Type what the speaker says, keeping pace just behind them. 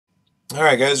All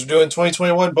right, guys, we're doing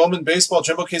 2021 Bowman Baseball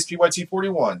Jumbo Case PYT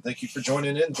 41. Thank you for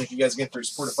joining in. Thank you guys again for your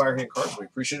support of Firehand Cards. We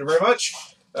appreciate it very much.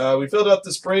 We filled out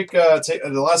this break.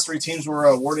 The last three teams were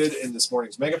awarded in this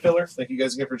morning's Mega Filler. Thank you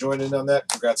guys again for joining in on that.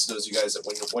 Congrats to those of you guys that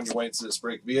won your way into this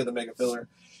break via the Mega Filler.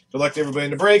 Good luck to everybody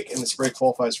in the break, and this break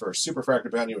qualifies for a Super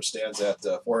Fractor Bounty, which stands at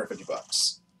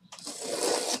 $450.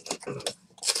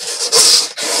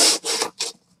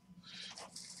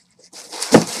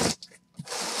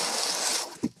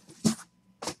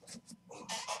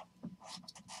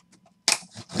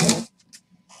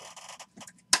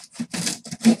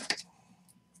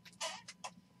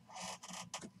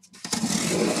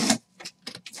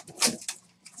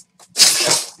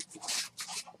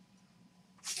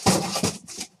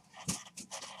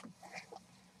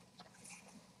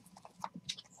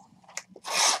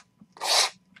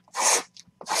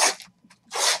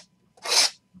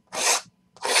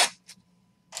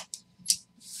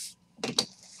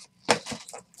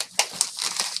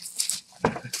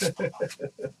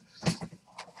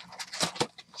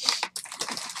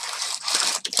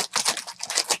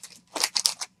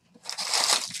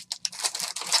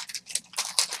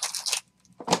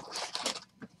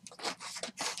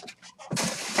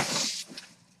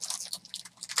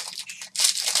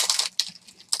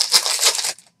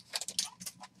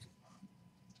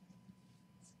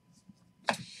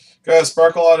 Guys,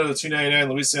 Sparkle Auto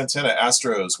 299, Luis Santana,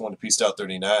 Astros, 1 piece out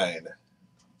 39.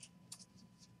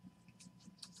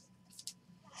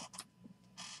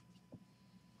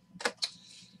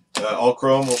 All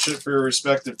Chrome will ship for your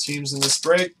respective teams in this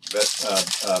break.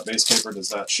 Base paper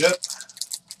does not ship.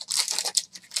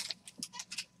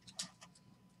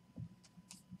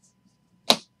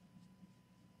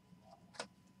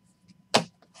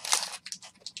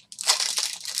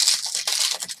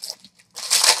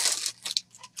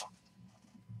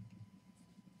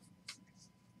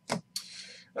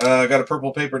 Got a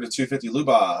purple paper to 250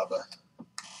 Lubob.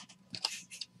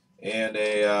 And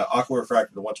a Aqua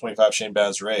Refractor to 125 Shane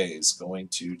Baz Rays going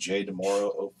to J.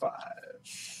 DeMoro 05.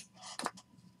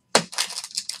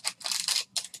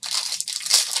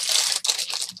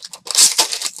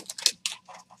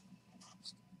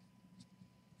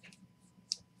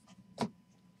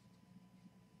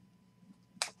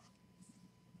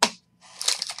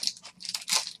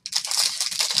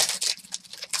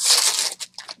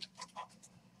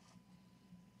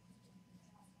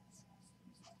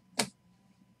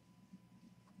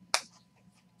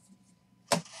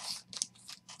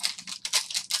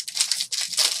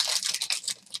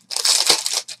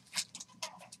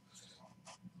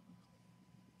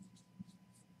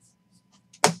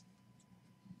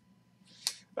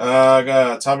 I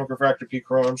got Atomic Refractor P.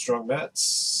 Crow Armstrong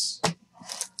Mets.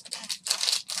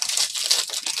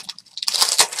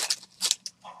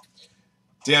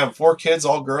 Damn, 4 kids,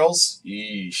 all girls?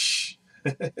 Yeesh.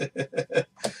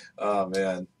 Oh,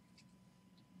 man.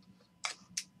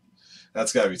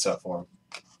 That's got to be tough for him.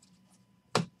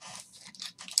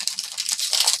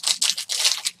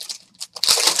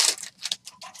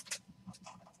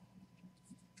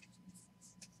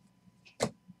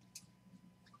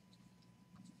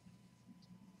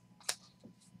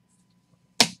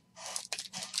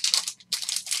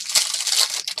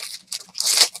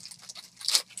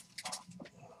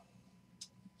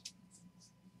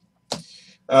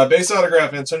 Base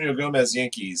autograph, Antonio Gomez,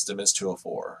 Yankees, to miss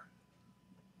 204.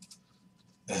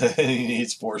 He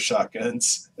needs 4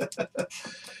 shotguns.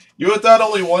 You would thought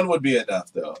only one would be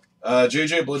enough, though.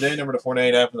 JJ Bleday, number to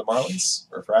 499 for the Marlins.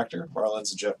 Refractor,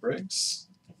 Marlins and Jeff Briggs.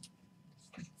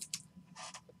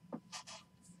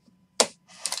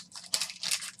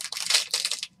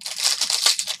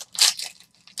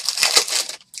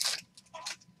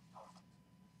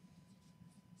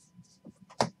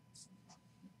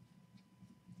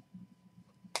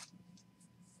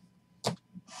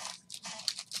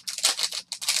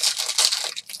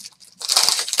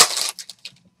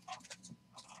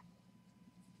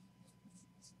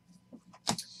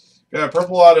 Got a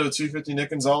purple auto 250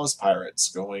 Nick Gonzalez Pirates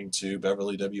going to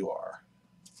Beverly WR.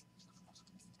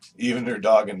 Even her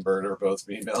dog and bird are both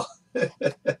female.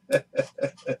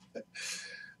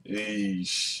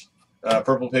 Eesh.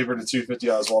 Purple paper to 250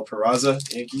 Oswald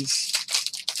Peraza, Yankees.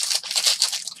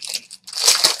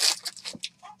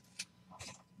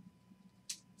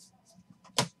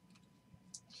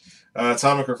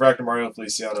 Atomic Refractor Mario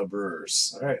Feliciano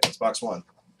Brewers. All right, that's box 1.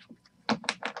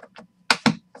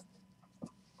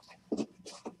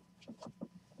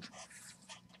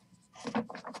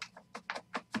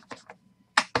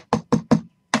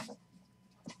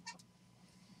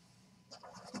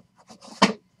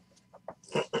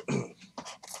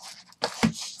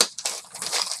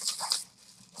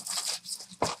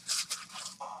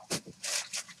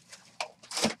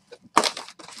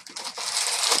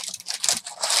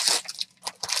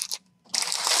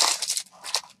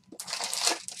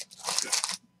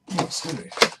 Excuse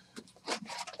me.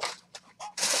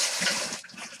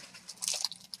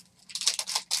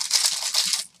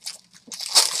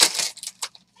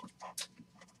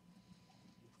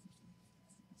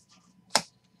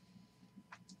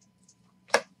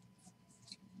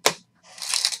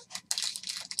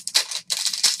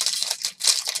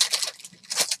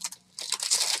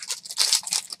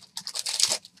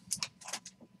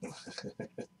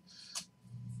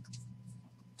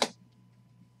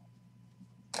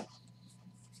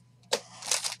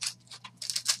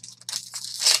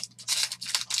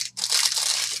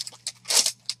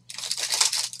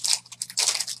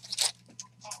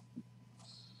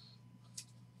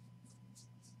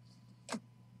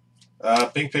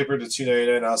 Pink paper to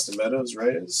 299 Austin Meadows,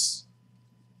 Reyes.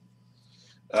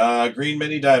 Green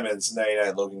mini diamonds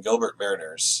 99 Logan Gilbert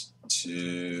Mariners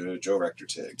to Joe Rector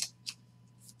Tig.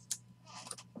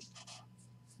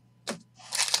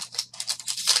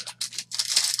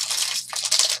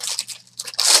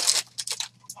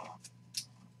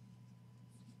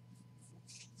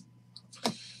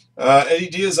 Eddie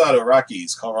Diaz auto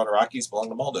Rockies. Colorado Rockies belong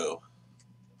to Maldo.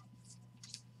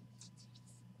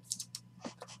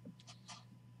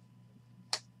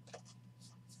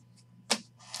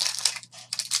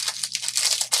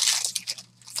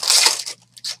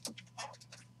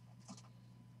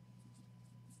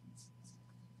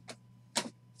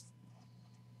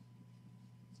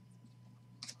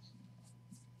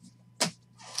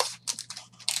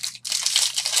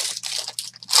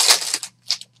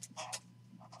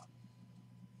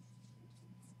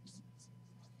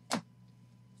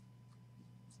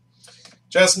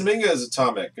 Justin Dominguez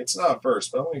Atomic. It's not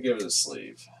first, but I'm going to give it a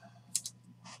sleeve.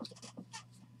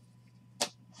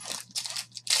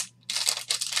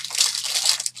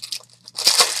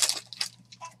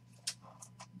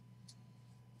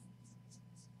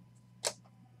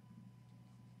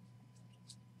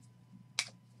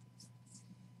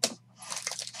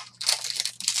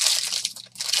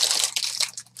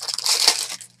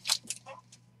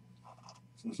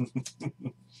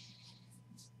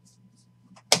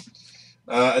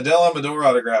 Adele Amador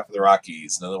autograph for the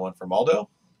Rockies. Another one from Aldo.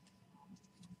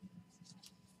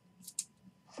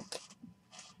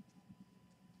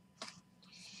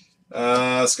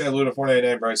 Sky Blue to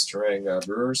 499 Bryce Terang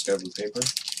Brewers. Sky Blue paper.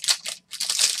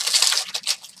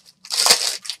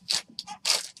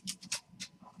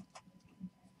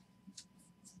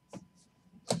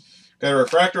 Got a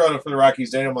refractor auto for the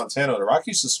Rockies. Daniel Montano. The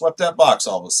Rockies just swept that box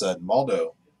all of a sudden.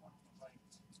 Maldo.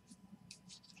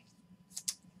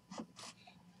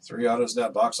 3 autos in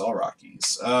that box, all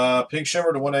Rockies. Pink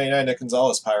Shimmer to 199, Nick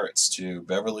Gonzalez Pirates to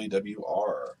Beverly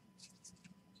W.R.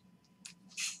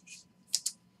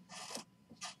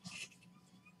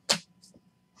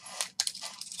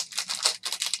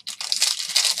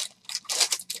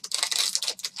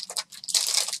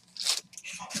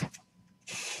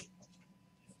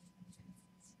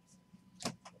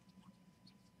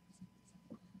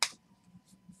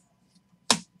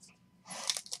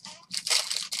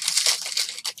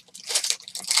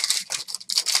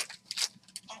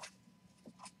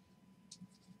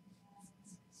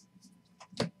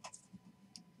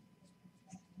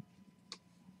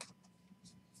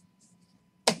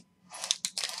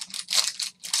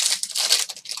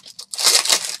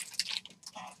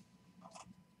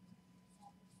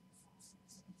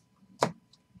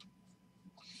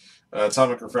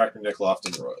 Atomic Refractor, Nick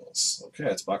Lofton, Royals. Okay,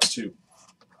 that's box 2.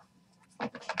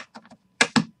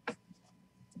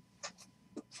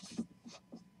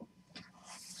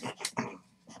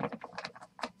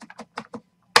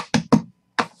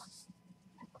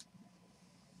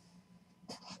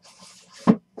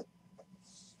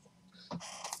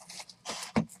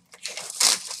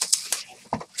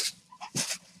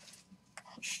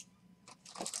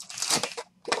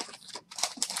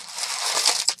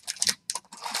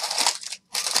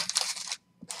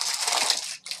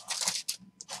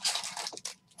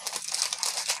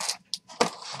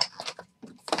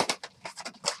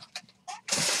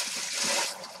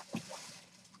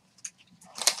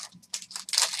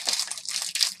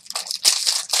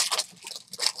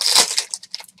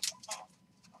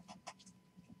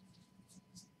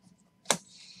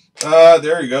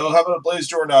 There you go. How about a Blaze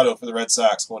Jordan for the Red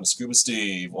Sox going to Scuba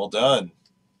Steve? Well done.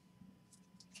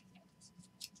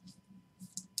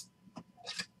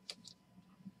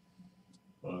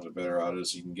 One of the better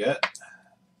autos you can get.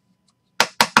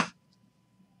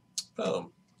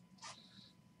 Boom.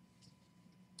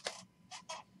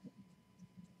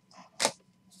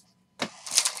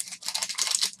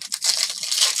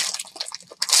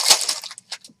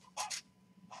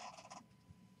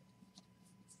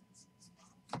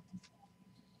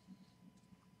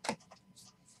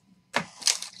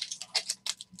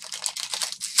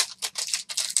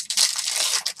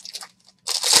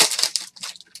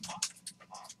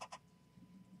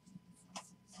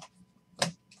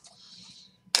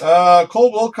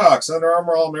 Cole Wilcox, Under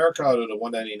Armour All-America auto to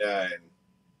 199.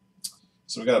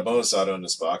 So we got a bonus auto in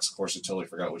this box. Of course, I totally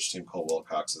forgot which team Cole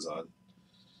Wilcox is on.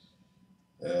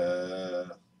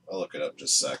 I'll look it up in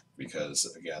just a sec because,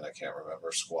 again, I can't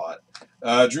remember squat.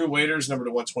 Drew Waiters, number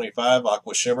to 125,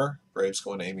 Aqua Shimmer. Braves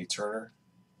going to Amy Turner.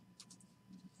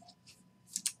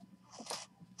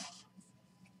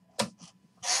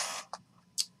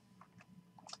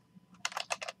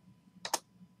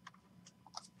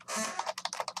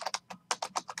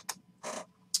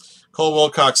 Cole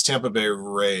Wilcox, Tampa Bay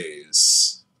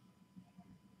Rays.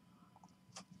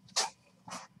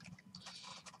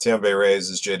 Tampa Bay Rays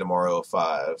is J. DeMauro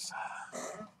 05.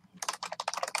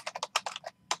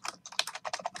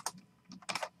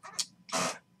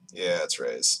 Yeah, it's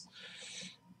Rays.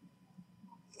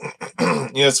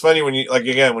 It's funny when you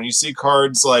when you see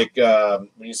cards when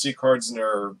you see cards in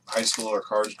their high school or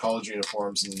college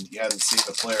uniforms and you haven't seen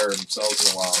the player themselves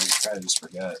in a while, you kind of just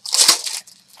forget.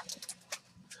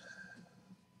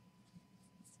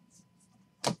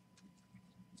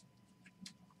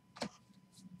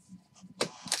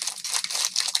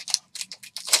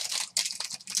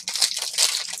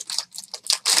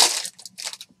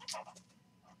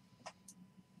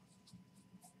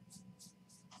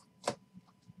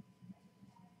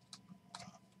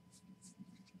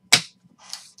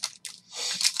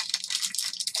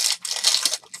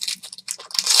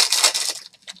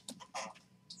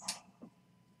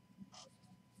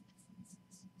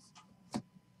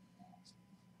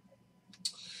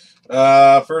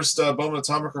 First, Bowman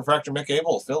Atomic Refractor Mick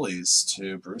Abel, Phillies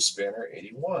to Bruce Banner,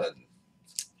 81.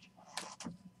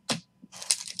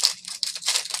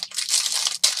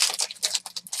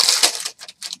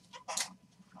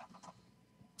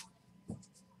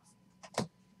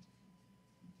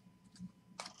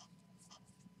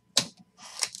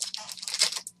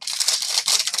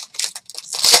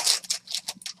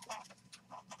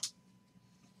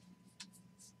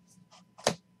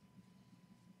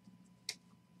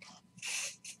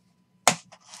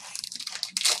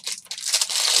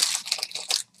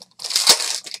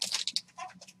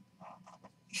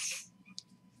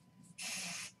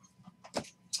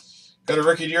 Got a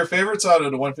Rookie of the Year favorites auto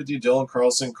to 150, Dylan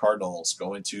Carlson, Cardinals,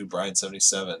 going to Brian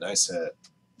 77. Nice hit.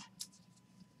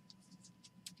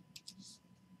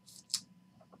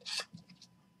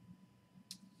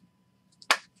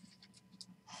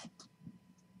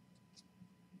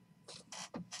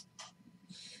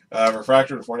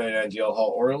 Refractor to 499, DL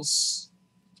Hall Orioles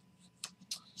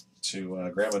to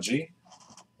Grandma G.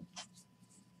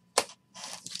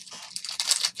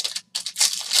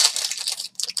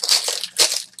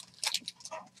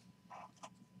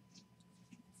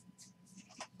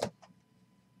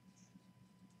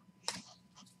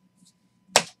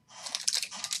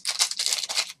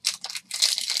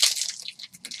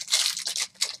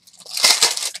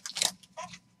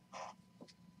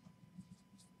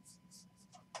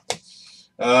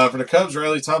 For the Cubs,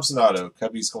 Riley Thompson auto.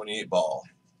 Cubbies 28 ball.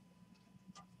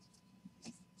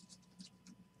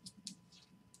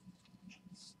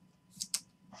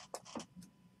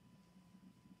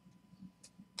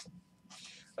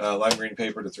 Lime green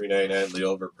paper to 399,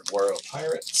 Leo over Peguero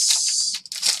Pirates.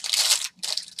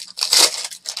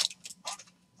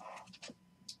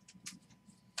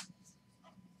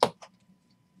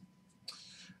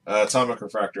 Atomic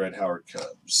Refractor at Howard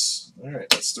Cubs. All right,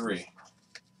 that's 3.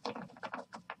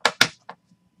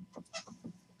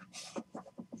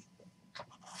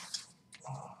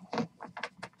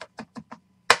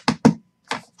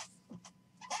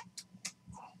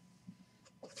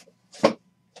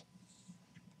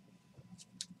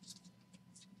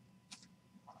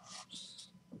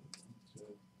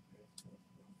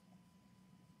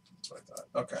 That's what I thought.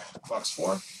 Okay, box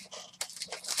 4.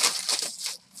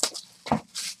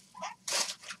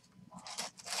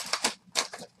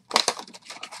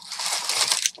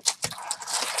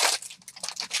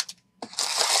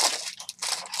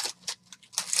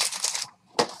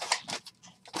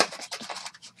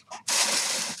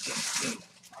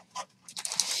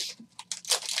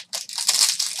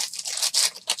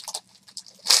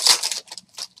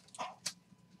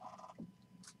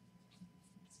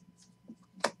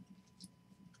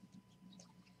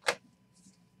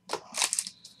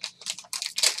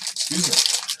 Excuse me.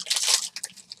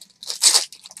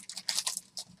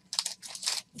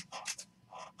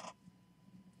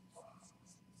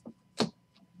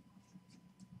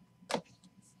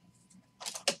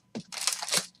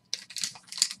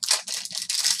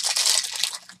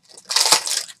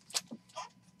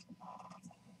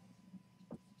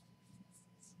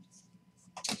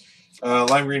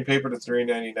 Lime green paper to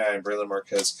 399, Braylon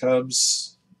Marquez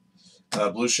Cubs.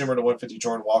 Blue Shimmer to 150,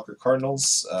 Jordan Walker,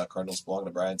 Cardinals. Cardinals belong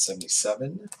to Brian,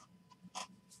 77.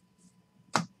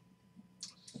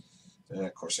 And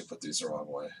of course, I put these the wrong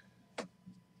way.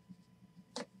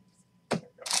 There we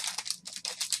go.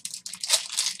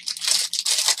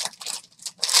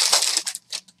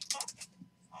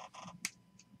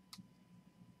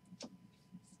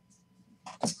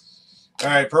 All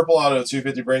right, Purple Auto,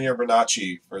 250, Brainier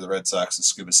Bernacchi for the Red Sox and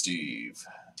Scuba Steve.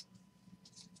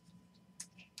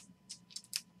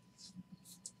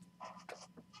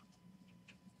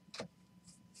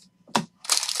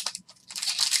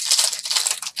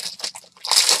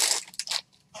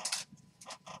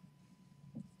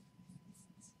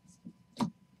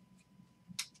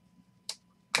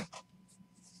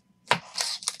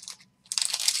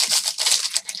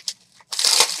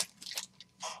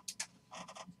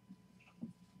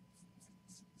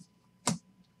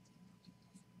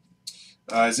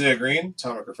 Isaiah Green,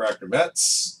 Atomic Refractor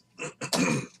Mets.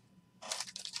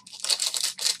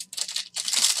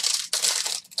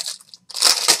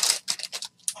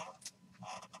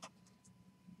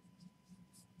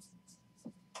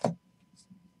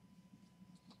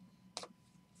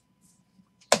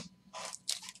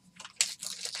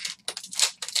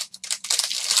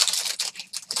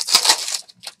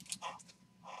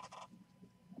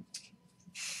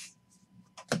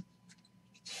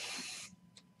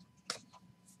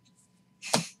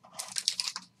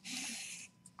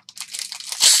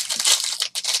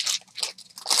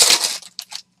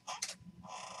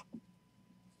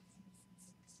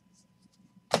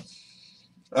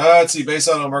 Let's see, base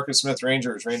auto Marcus Smith,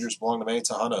 Rangers. Rangers belong to May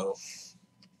Tahano.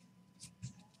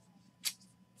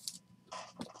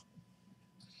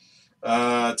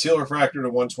 Teal Refractor to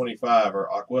 125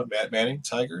 or Aqua, Matt Manning,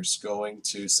 Tigers, going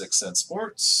to 6 Cent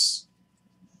Sports.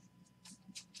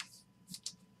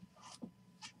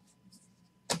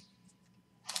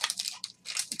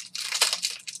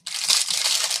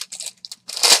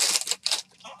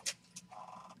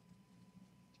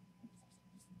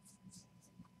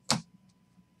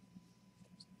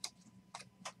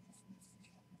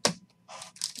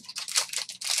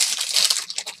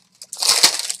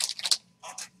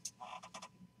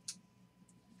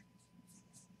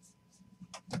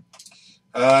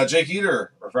 Jake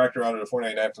Eater, Refractor auto to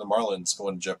 499 for the Marlins,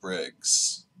 going to Jeff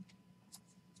Briggs.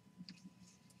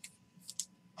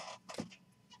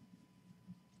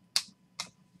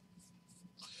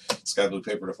 Sky Blue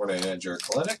Paper to 499, Jared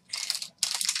Kalenic.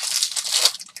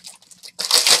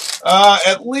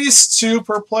 At least 2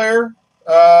 per player.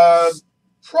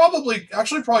 Probably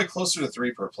closer to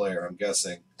 3 per player, I'm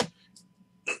guessing.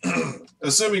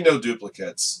 Assuming no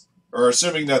duplicates, or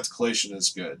assuming that the collation is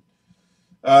good.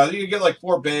 You can get like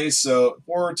 4 base, so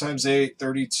 4 times 8,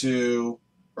 32,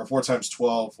 or 4 times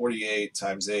 12, 48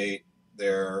 times 8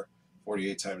 there,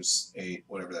 48 times 8,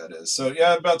 whatever that is. So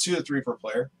yeah, about 2 to 3 per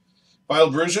player.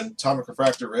 Vital Brusion, Atomic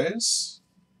Refractor Rays.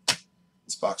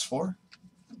 It's box 4.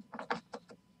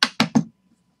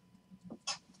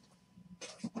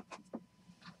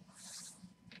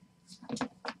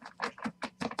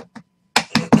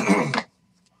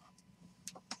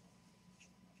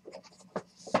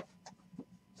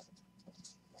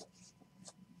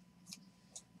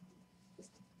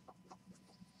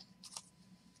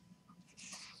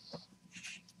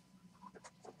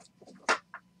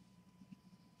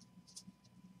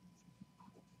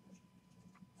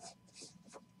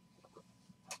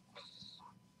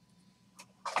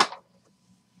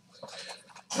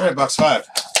 All right, box 5.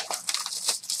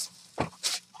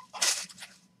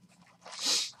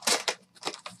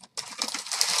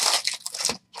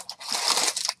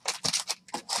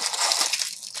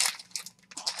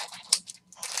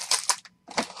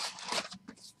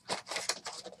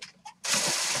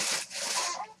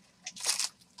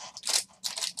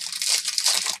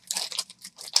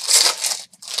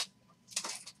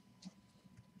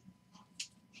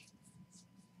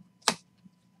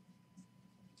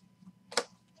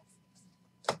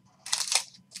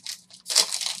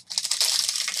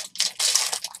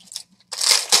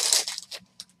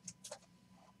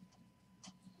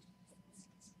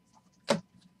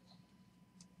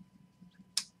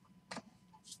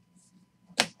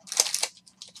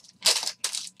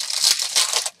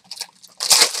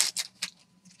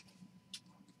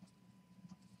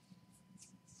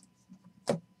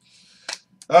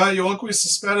 Yoanqui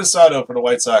Cespedes auto for the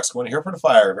White Sox. Going here for the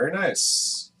Fire. Very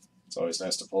nice. It's always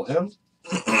nice to pull him.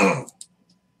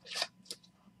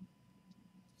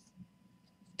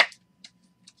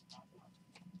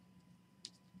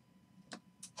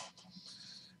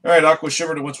 All right, Aqua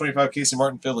Shimmer to 125, Casey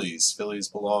Martin, Phillies. Phillies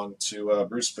belong to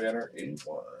Bruce Banner,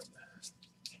 81.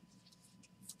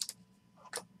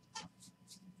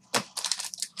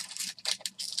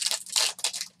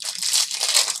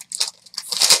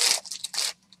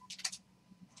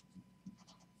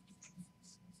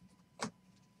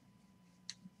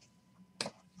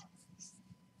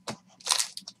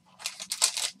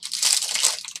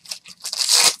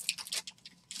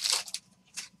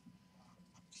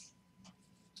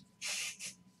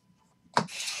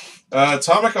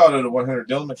 Atomic Auto to 100,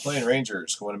 Dylan McClain,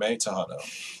 Rangers, going to Manny Tejano.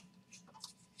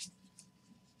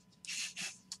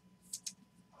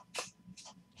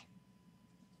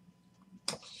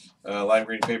 Lime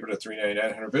green paper to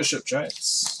 399, Hunter Bishop,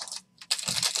 Giants.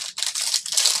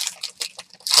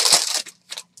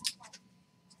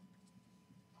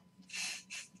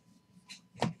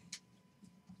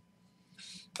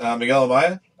 Miguel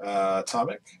Amaya,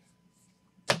 Atomic.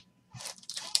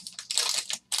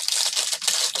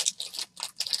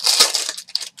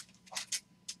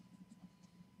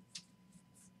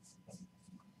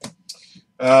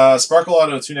 Sparkle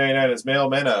Auto 299 is Male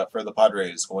Mena for the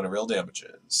Padres, going to Real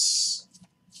Damages.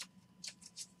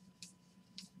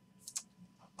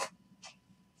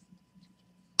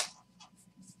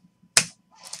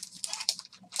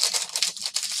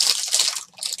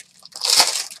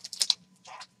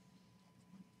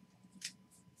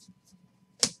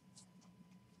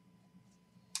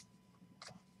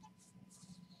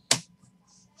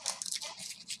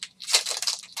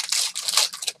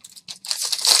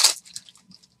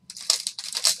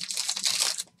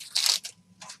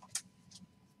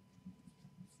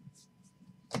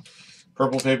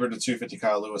 Purple paper to 250,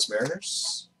 Kyle Lewis,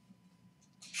 Mariners.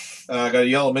 Got a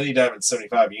yellow mini diamond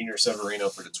 75, Junior Severino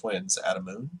for the Twins, Adam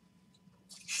Moon.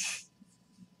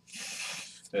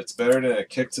 It's better than a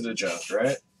kick to the junk,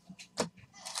 right?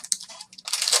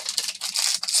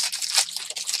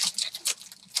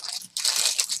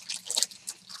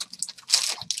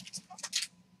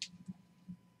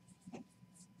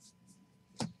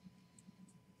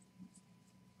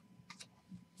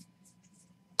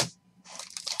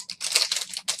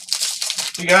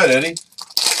 You got it, Eddie.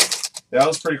 That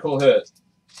was a pretty cool hit.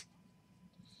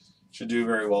 Should do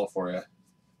very well for you.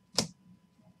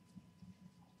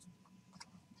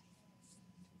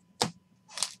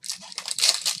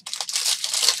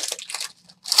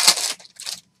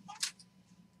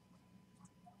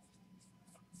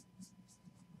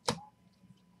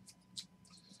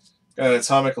 Got an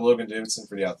Atomic of Logan Davidson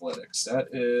for the Athletics. That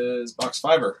is box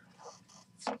fiber.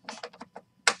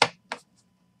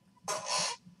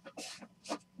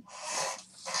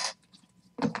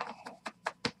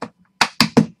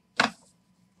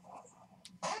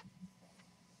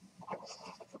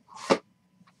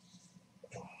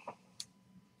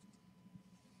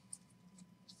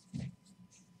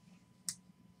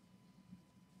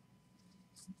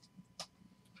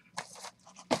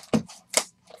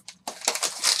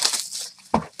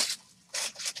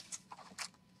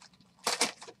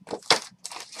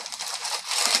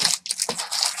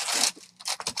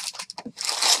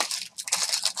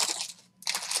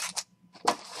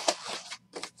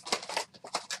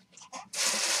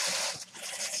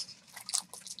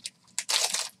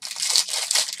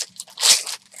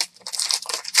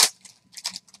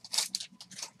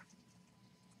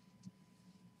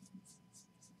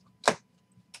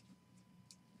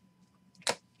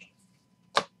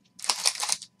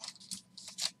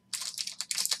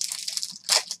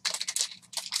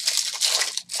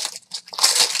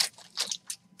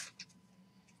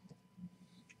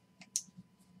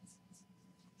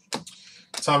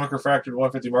 Atomic Refracted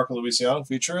 150, Marco Luciano,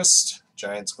 Futurist.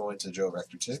 Giants going to Joe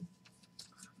Rector 2.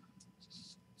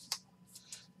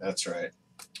 That's right.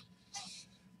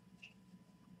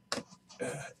 A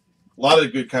lot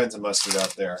of good kinds of mustard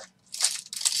out there.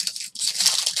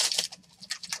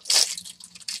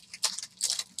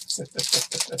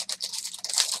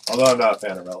 Although I'm not a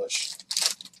fan of relish.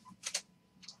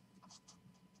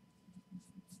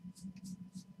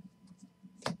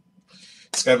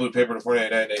 Sky blue paper to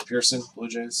 499, Nate Pearson, Blue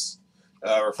Jays.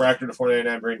 Refractor to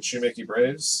 499, Braden Shoemaker,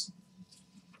 Braves.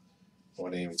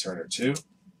 1 Amy Turner 2.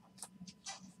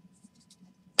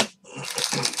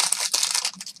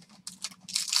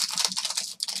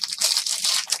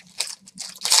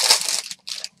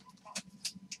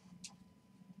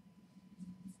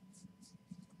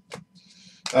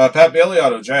 Pat Bailey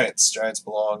Auto, Giants. Giants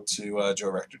belong to Joe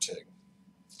Rector Tig.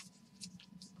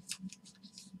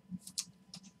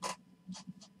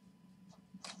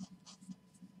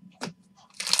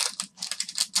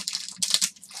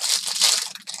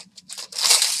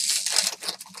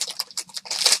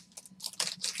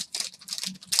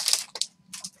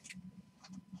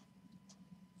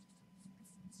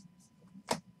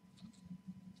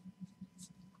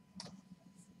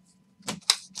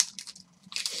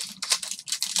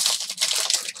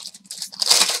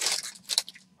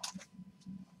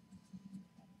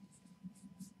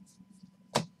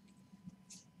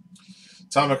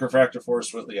 Atomic Refractor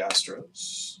Force Whitley,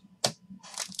 Astros.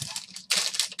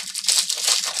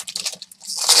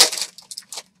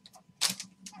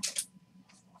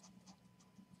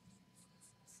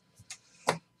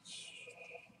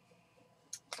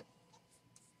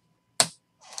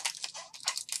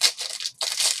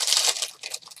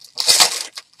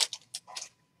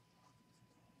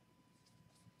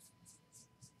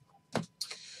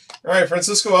 All right,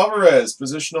 Francisco Alvarez,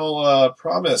 positional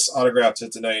promise autograph to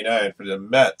 99 for the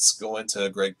Mets, going to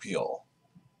Greg Peel.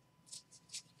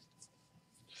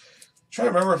 Trying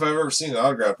to remember if I've ever seen an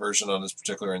autograph version on this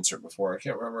particular insert before. I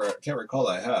can't remember. I can't recall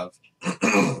that I have.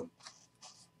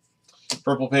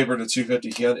 Purple paper to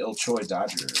 250, Hyun Il Choi,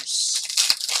 Dodgers.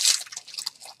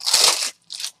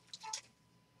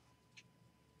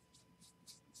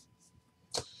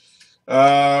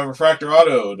 Refractor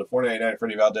auto to 499,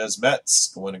 Freddie Valdez,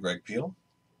 Mets, going to Greg Peel.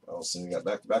 Also, we got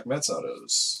back-to-back Mets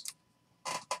autos.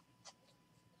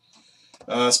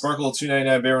 Sparkle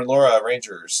 299, Baron Laura,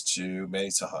 Rangers, to Manny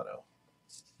Tejano.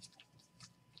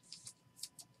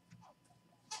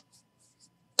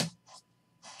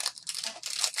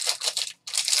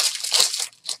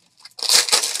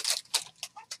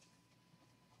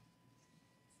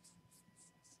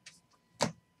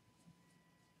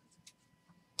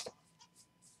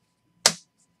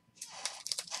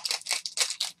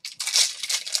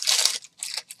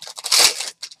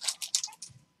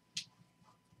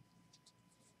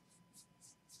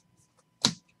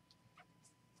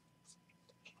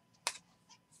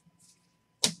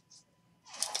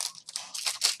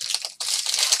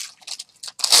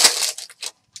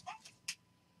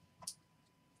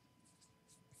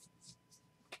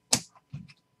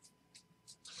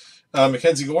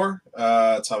 Mackenzie Gore,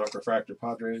 Atomic Refractor,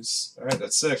 Padres. All right,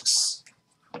 that's 6.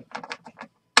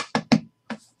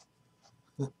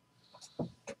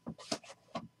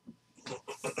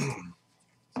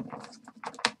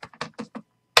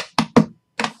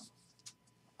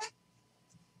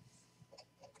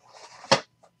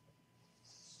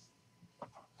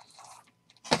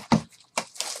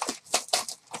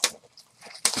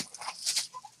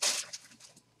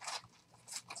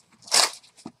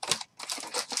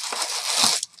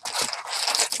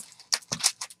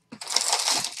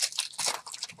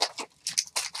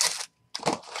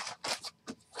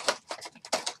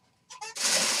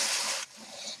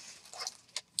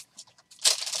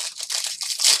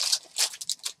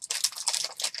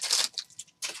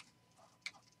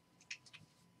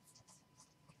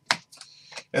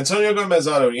 Antonio Gomez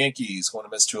auto, Yankees, going to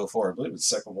miss 204. I believe it's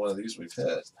the second one of these we've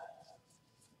hit.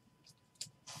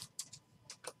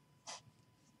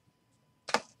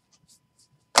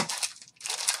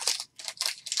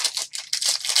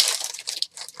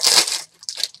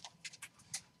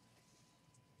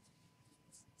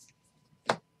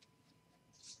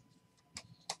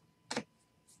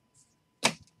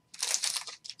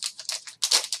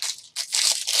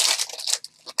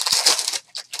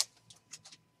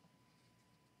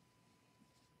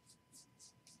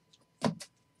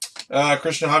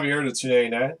 Christian Javier to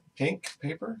 299, pink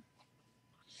paper.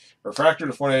 Refractor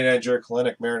to 499, Jared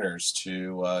Kalenic, Mariners,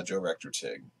 to Joe Rector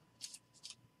Tig.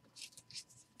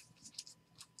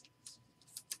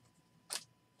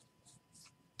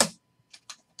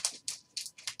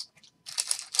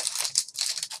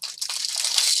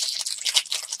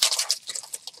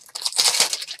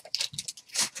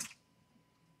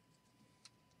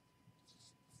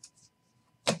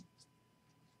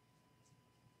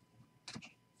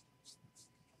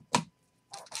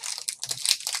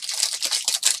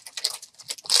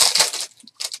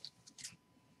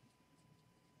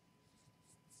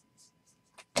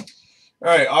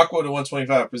 All right, Aqua to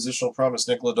 125, positional promise,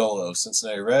 Nick Lodolo,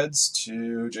 Cincinnati Reds,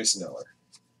 to Jason Eller.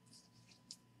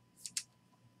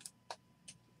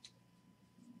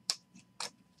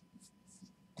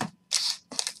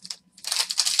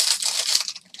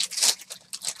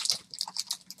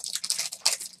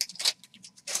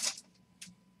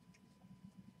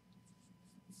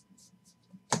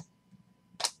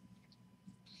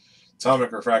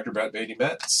 Atomic Refractor, Brett Beatty,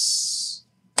 Mets.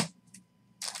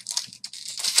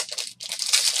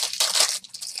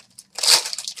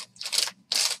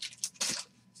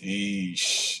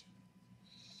 Eesh.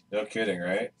 No kidding,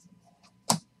 right?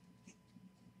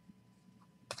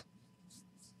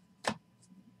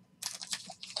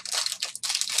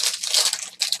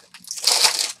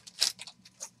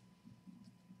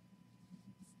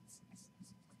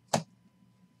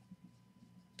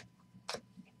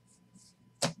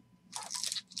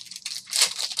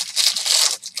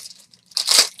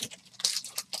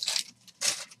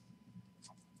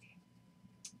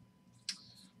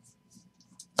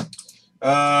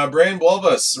 Brian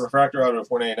Bulbus, Refractor auto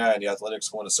 499. The Athletics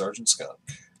going to Sergeant Skunk.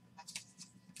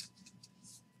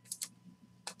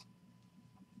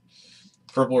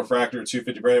 Purple Refractor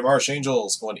 250, Brandon Marsh,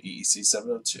 Angels going to EEC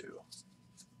 702.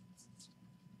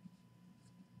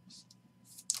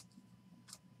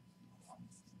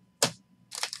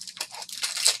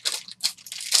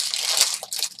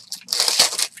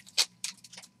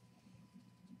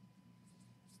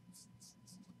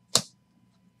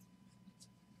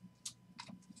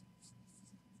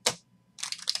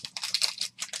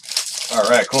 All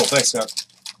right, cool. Thanks, Scott.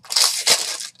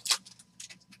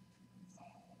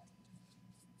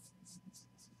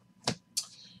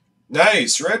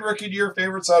 Nice. Red Rookie of Year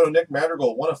favorites auto Nick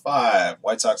Madrigal, 1 of 5.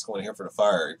 White Sox going here for the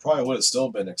Fire. He probably would have still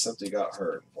been, except he got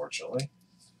hurt, unfortunately.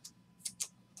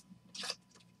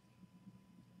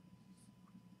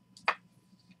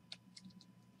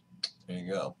 There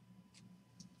you go.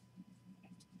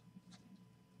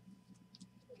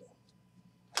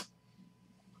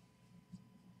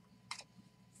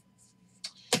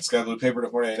 Sky Blue paper to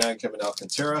 499, Kevin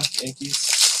Alcantara, Yankees.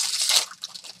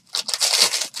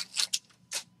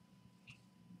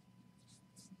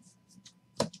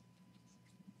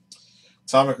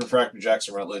 Atomic Refractor,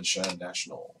 Jackson Rutledge,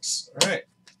 Nationals. All right,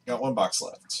 got 1 box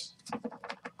left.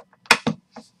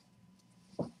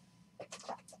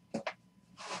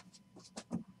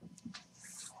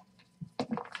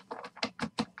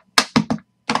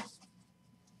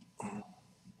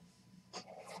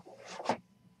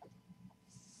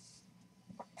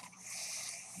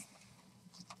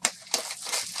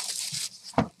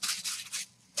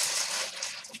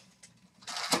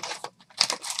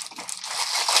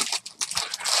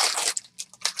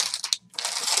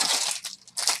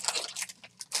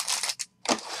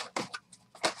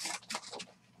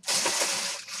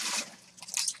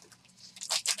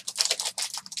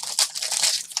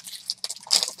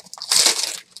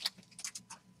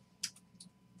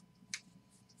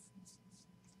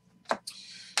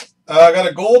 I got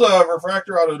a gold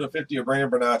refractor auto to 50 of Brandon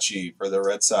Bernacchi for the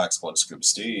Red Sox. Going to Scuba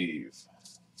Steve.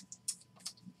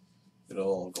 Good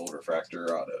old gold refractor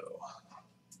auto.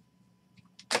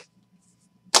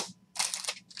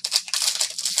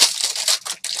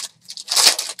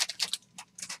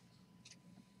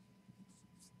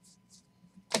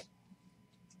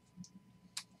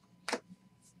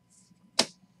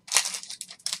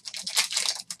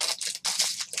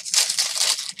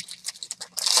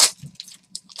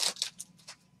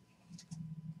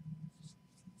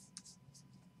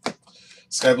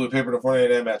 Sky Blue paper to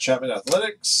 499, Matt Chapman,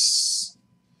 Athletics.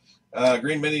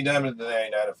 Green Mini Diamond to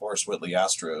 99 of Forrest Whitley,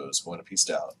 Astros. Going to Peace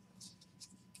Out.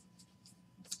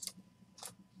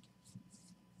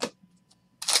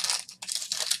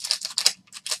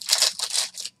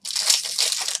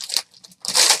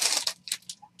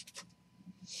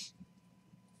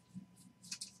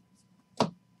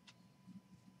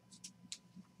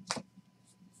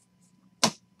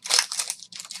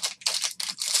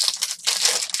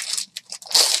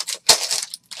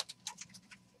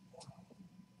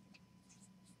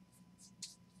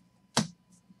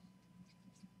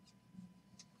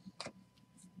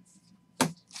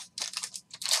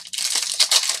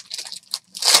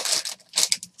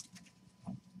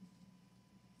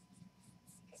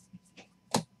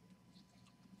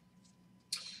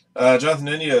 Jonathan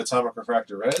India, Atomic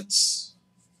Refractor Reds.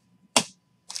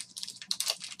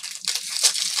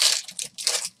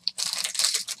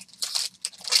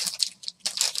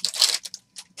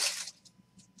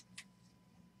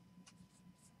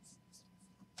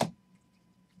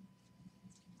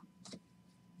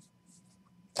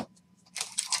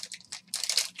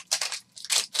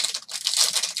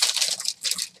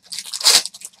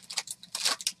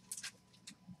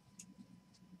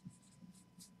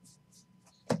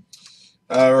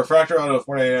 Refractor auto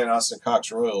 499, Austin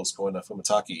Cox, Royals. Going to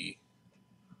Fumitaki.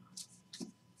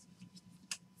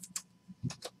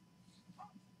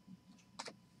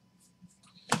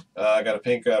 I got a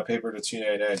pink paper to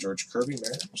 299, George Kirby,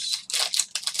 Mariners.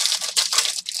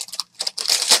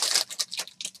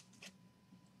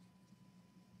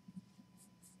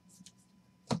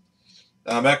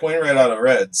 Mac Wainwright out of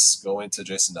Reds, going to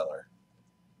Jason Deller.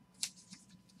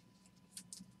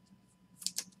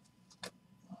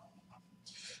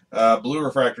 Blue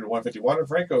refractor to 151 of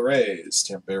Franco Reyes,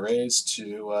 Tampa Bay Rays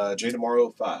to J.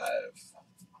 DeMauro 5.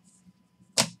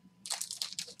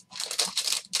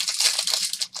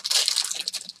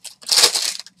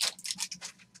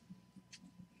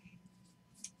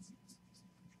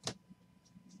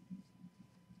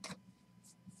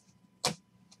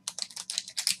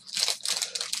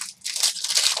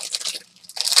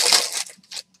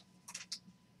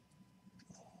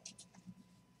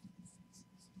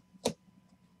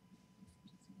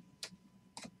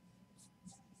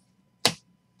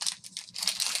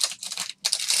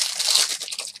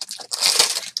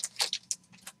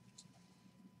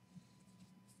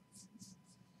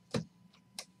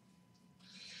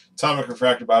 Atomic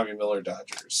refractor, Bobby Miller,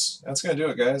 Dodgers. That's going to do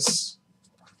it, guys.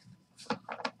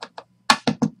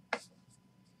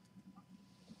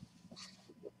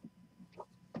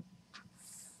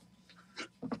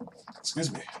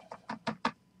 Excuse me.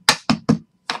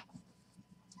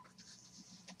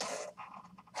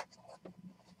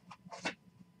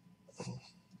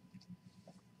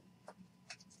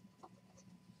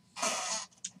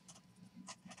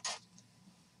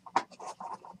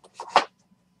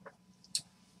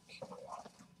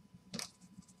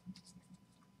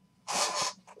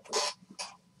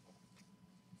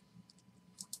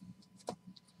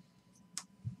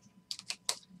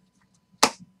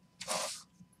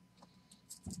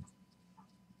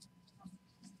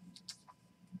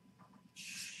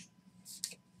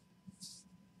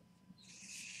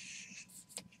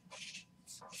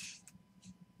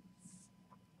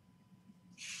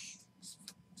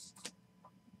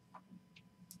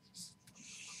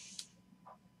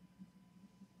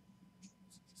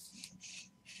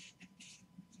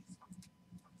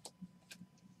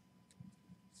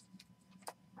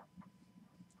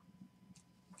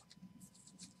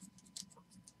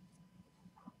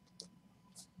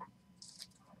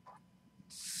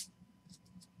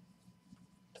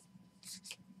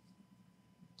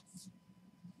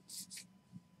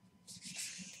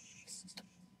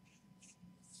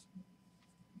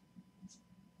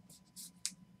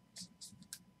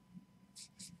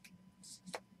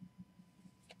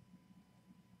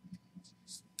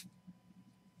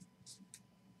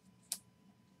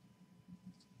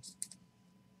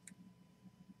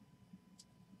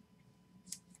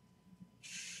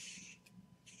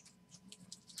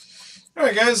 All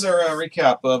right, guys, our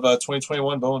recap of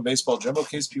 2021 Bowman Baseball Jumbo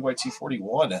Case PYT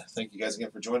 41. Thank you guys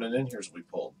again for joining in. Here's what we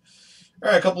pulled.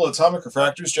 All right, a couple of atomic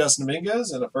refractors, Justin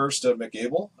Dominguez, and a first of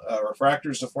McGable.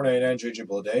 Refractors to 499, J.J.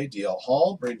 Bleday, D.L.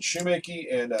 Hall, Braden Shoemaker,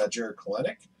 and Jared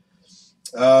Kalenic.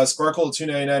 Sparkle to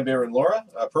 299, Baron Laura.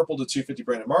 Purple to 250,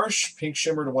 Brandon Marsh. Pink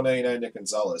Shimmer to 199, Nick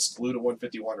Gonzalez. Blue to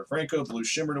 150, Wander Franco. Blue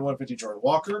Shimmer to 150, Jordan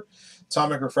Walker.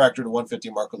 Atomic Refractor to 150,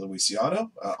 Marco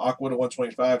Luciano. Aqua to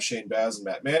 125, Shane Baz and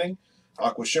Matt Manning.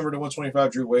 Aqua Shimmer to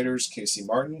 125, Drew Waiters, Casey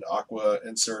Martin. Aqua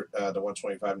Insert to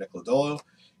 125, Nick Lodolo.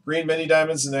 Green Mini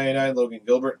Diamonds to 99, Logan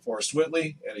Gilbert and Forrest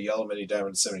Whitley. And a Yellow Mini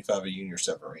Diamond to 75, a Junior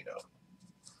Severino.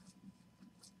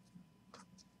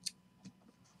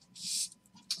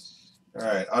 All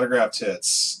right, autographed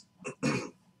hits.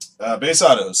 Base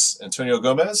autos, Antonio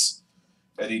Gomez,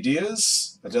 Eddie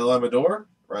Diaz, Adele Amador,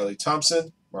 Riley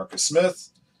Thompson, Marcus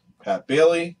Smith, Pat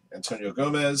Bailey, Antonio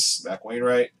Gomez, Mac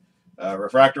Wainwright.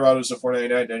 Refractor autos to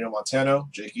 499, Daniel Montano,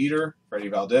 Jake Eater, Freddie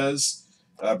Valdez,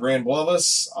 Brian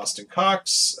Buelvis, Austin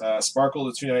Cox.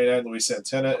 Sparkle to 299, Luis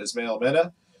Santana, Ismael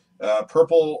Mena.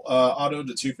 Purple auto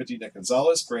to 250, Nick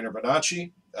Gonzalez, Brainer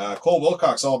Bonacci. Cole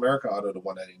Wilcox All-America auto to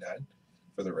 199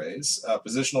 for the Rays.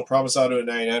 Positional Promise auto to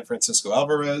 99, Francisco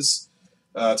Alvarez.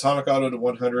 Atomic auto to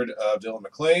 100, Dylan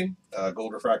McClain.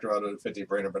 Gold Refractor auto to 50,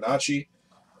 Brainer Bonacci.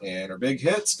 And our big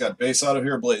hits, got base auto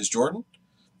here, Blaze Jordan.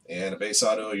 And a base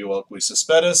auto, Yoelqui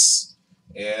Cespedes.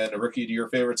 And a Rookie to Your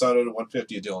Favorites auto to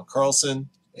 150 of Dylan Carlson.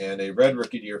 And a red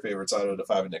Rookie to Your Favorites auto to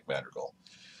 5 of Nick Madrigal.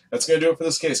 That's going to do it for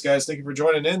this case, guys. Thank you for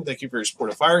joining in. Thank you for your support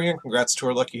of Firehand. Congrats to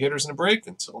our lucky hitters in a break.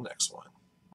 Until next one.